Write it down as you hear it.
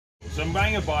So I'm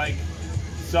buying a bike,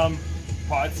 some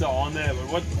parts are on there,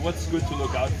 but what's good to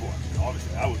look out for?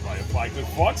 Obviously, I would buy a bike with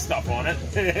Fox stuff on it.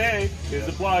 Hey, here's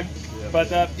a plug. Yeah. But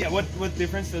yeah, what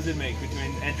difference does it make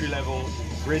between entry level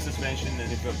rear suspension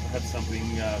and if you have something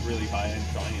really high and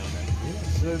shiny on there?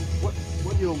 Yeah, so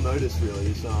what you'll notice really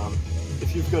is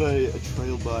if you've got a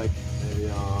trail bike,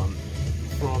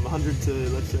 from 100 to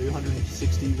let's say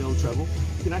 160 mil treble,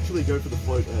 you can actually go for the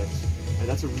Float X, and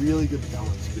that's a really good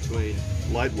balance between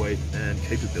lightweight and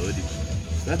capability.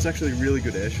 So that's actually really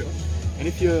good air shock. And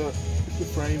if your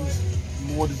frame's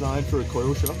more designed for a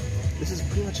coil shock, this is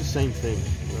pretty much the same thing.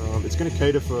 It's going to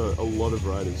cater for a lot of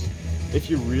riders. If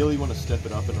you really want to step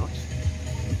it up a notch,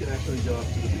 you can actually go up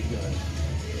to the big guys,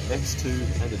 X2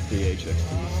 and the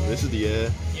DHX2. So this is the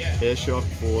air shock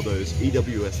for those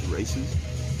EWS races.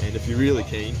 And if you're really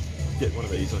keen, get one of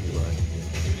these on your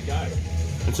ride.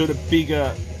 And so the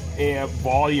bigger air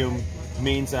volume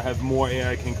means I have more air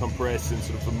I can compress and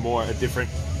sort of a different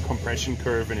compression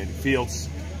curve, and it feels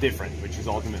different, which is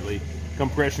ultimately,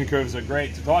 compression curves are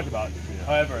great to talk about. Yeah.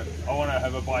 However, I want to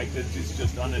have a bike that is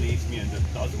just underneath me and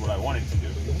that does what I want it to do.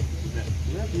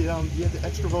 Yeah, the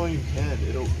extra volume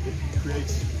it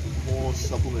creates more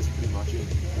suppleness pretty much in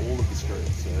all of the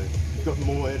strokes. So you've got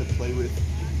more air to play with.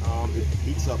 It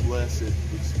heats up less, it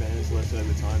expands less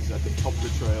over time. So at the top of the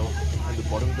trail and the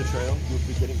bottom of the trail, you'll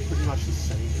be getting pretty much the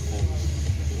same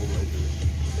performance all the way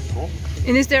through. Cool.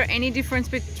 And is there any difference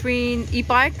between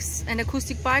e-bikes and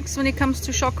acoustic bikes when it comes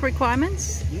to shock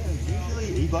requirements? Yeah,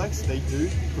 usually e-bikes, they do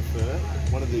prefer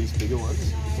one of these bigger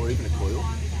ones, or even a coil,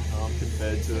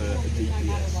 compared to a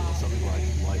DPS or something like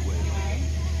lightweight.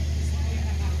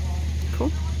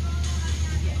 Cool.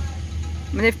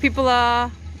 And if people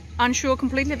are unsure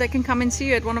completely, they can come and see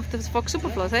you at one of the Fox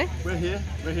Superflows, eh? We're here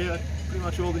at pretty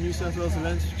much all the New South Wales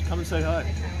events. Just come and say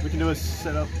hi. We can do a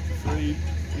setup for free.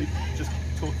 Just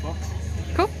talk Fox.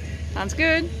 Cool. Sounds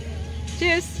good.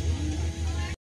 Cheers.